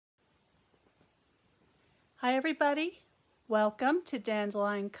Hi everybody, welcome to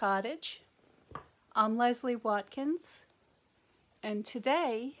Dandelion Cottage. I'm Leslie Watkins, and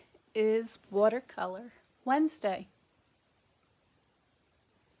today is Watercolor Wednesday.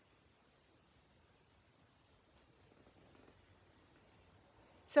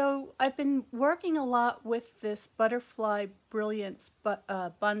 So I've been working a lot with this Butterfly Brilliance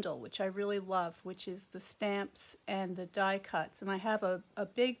bundle, which I really love, which is the stamps and the die cuts. And I have a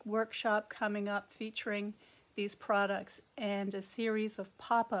big workshop coming up featuring these products and a series of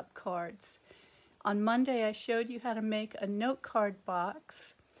pop-up cards. On Monday I showed you how to make a note card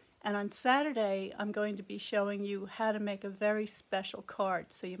box, and on Saturday I'm going to be showing you how to make a very special card.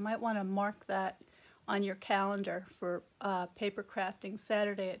 So you might want to mark that on your calendar for paper crafting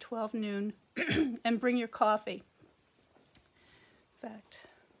Saturday at 12 noon and bring your coffee. In fact,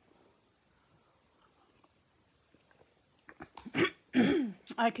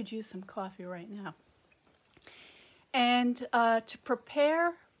 I could use some coffee right now. And to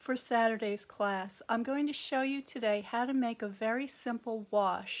prepare for Saturday's class, I'm going to show you today how to make a very simple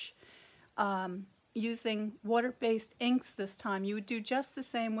wash using water-based inks this time. You would do just the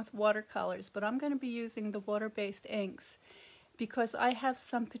same with watercolors, but I'm going to be using the water-based inks because I have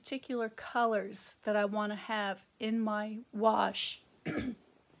some particular colors that I want to have in my wash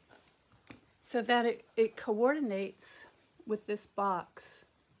so that it coordinates with this box.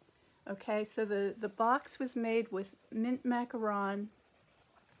 Okay, so the box was made with mint macaron,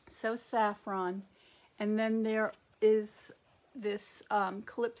 so saffron, and then there is this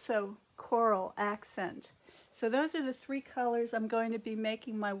calypso coral accent. So those are the three colors I'm going to be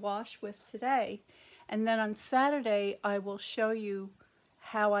making my wash with today. And then on Saturday I will show you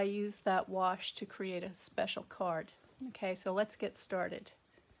how I use that wash to create a special card. Okay, so let's get started.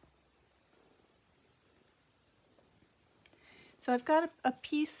 So I've got a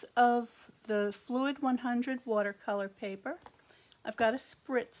piece of the Fluid 100 watercolor paper. I've got a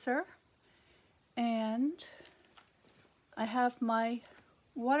spritzer, and I have my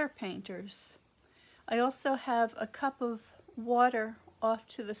water painters. I also have a cup of water off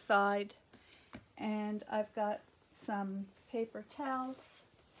to the side, and I've got some paper towels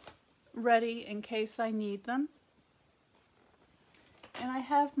ready in case I need them. And I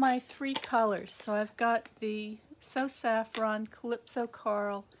have my three colors. So I've got the So Saffron, Calypso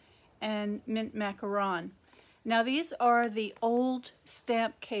Coral, and Mint Macaron. Now these are the old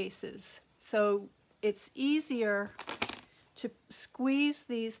stamp cases, so it's easier to squeeze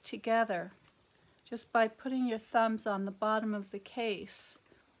these together just by putting your thumbs on the bottom of the case.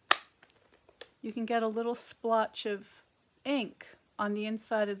 You can get a little splotch of ink on the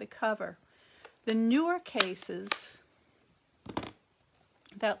inside of the cover. The newer cases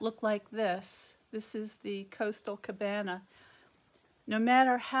that look like this is the Coastal Cabana. No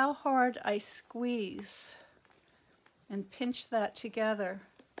matter how hard I squeeze and pinch that together,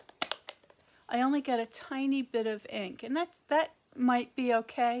 I only get a tiny bit of ink, and that might be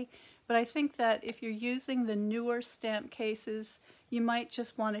okay, but I think that if you're using the newer stamp cases, you might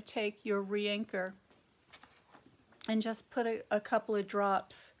just want to take your re-inker and just put a couple of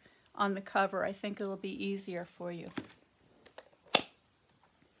drops on the cover. I think it'll be easier for you.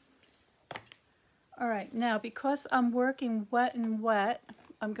 Alright, now because I'm working wet and wet,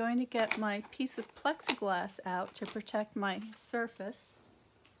 I'm going to get my piece of plexiglass out to protect my surface.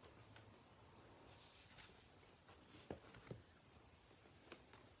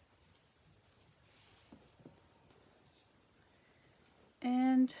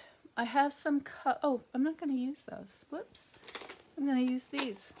 And I have some oh, I'm not going to use those. Whoops. I'm going to use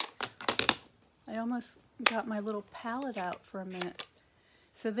these. I almost got my little palette out for a minute.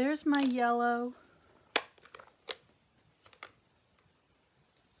 So there's my yellow.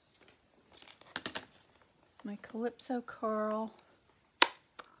 My Calypso Coral.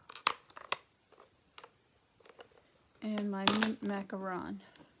 And my Mint Macaron.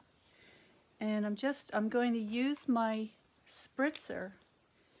 And I'm going to use my spritzer,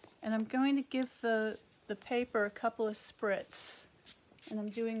 and I'm going to give the paper a couple of spritz, and I'm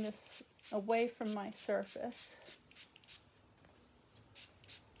doing this away from my surface.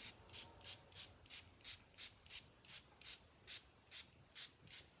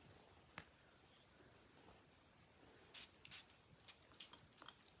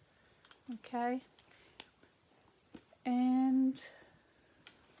 Okay, and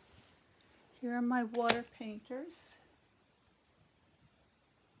here are my water painters.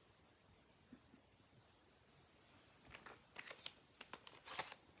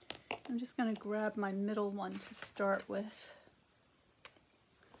 I'm just going to grab my middle one to start with.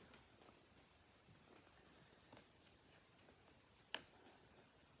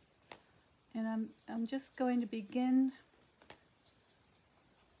 And I'm just going to begin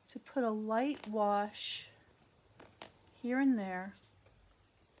to put a light wash here and there.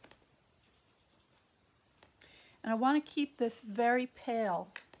 And I want to keep this very pale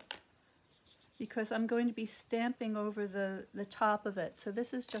because I'm going to be stamping over the top of it. So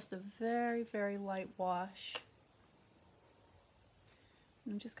this is just a very, very light wash.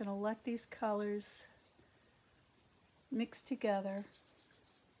 I'm just going to let these colors mix together.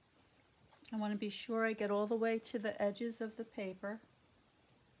 I want to be sure I get all the way to the edges of the paper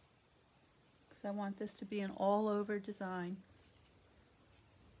because I want this to be an all-over design.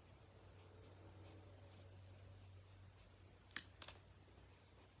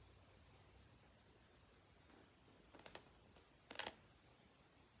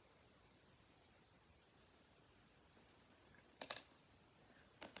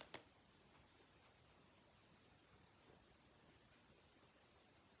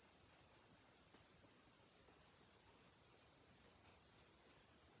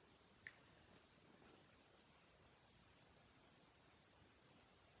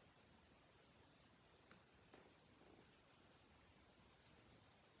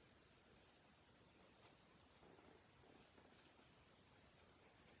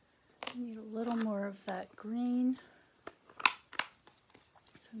 I need a little more of that green.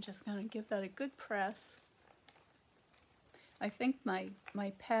 So I'm just going to give that a good press. I think my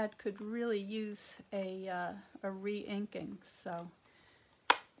pad could really use a re-inking, so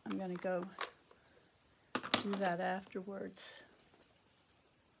I'm going to go do that afterwards.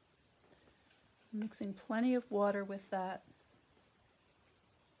 I'm mixing plenty of water with that.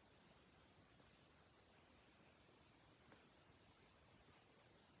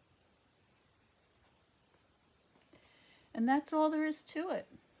 And that's all there is to it.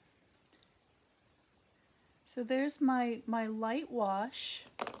 So there's my light wash.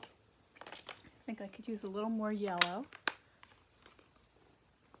 I think I could use a little more yellow.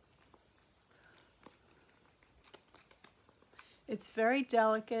 It's very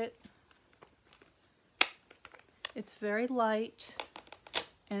delicate. It's very light.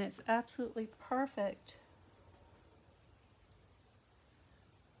 And it's absolutely perfect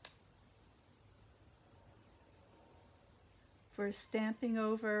for stamping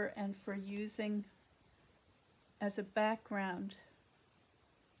over and for using as a background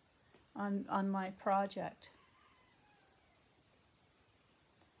on my project.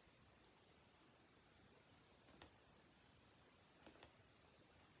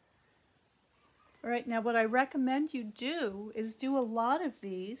 All right, now what I recommend you do is do a lot of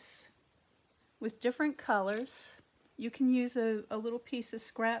these with different colors. You can use a little piece of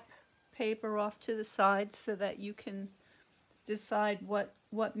scrap paper off to the side so that you can decide what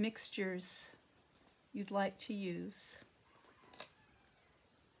mixtures you'd like to use.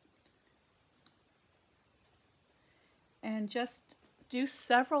 And just do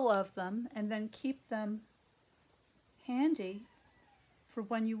several of them and then keep them handy for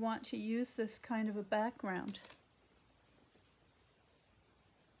when you want to use this kind of a background.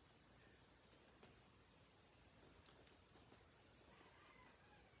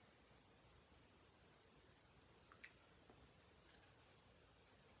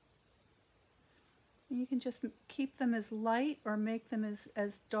 And you can just keep them as light or make them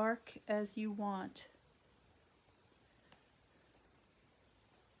as dark as you want.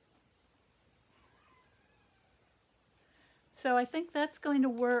 So I think that's going to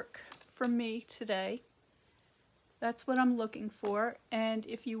work for me today. That's what I'm looking for. And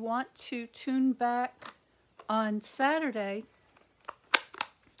if you want to tune back on Saturday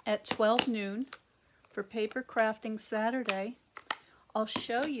at 12 noon for Paper Crafting Saturday, I'll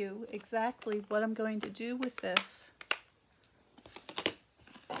show you exactly what I'm going to do with this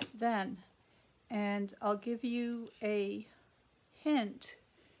then. And I'll give you a hint.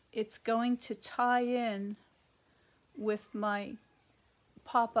 It's going to tie in with my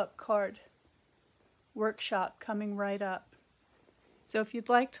pop-up card workshop coming right up. So if you'd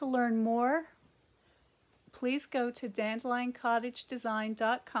like to learn more, please go to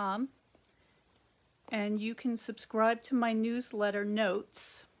dandelioncottagedesign.com and you can subscribe to my newsletter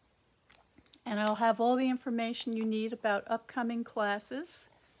Notes, and I'll have all the information you need about upcoming classes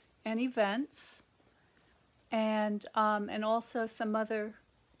and events, and also some other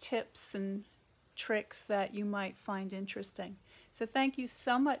tips and tricks that you might find interesting. So thank you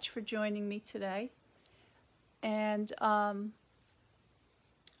so much for joining me today, and I'll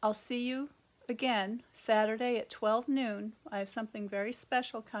see you again Saturday at 12 noon. I have something very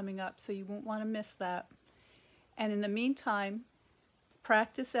special coming up, so you won't want to miss that. And in the meantime,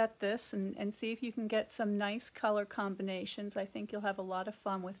 practice at this and see if you can get some nice color combinations. I think you'll have a lot of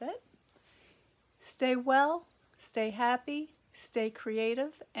fun with it. Stay well, stay happy, stay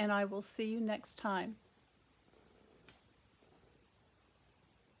creative, and I will see you next time.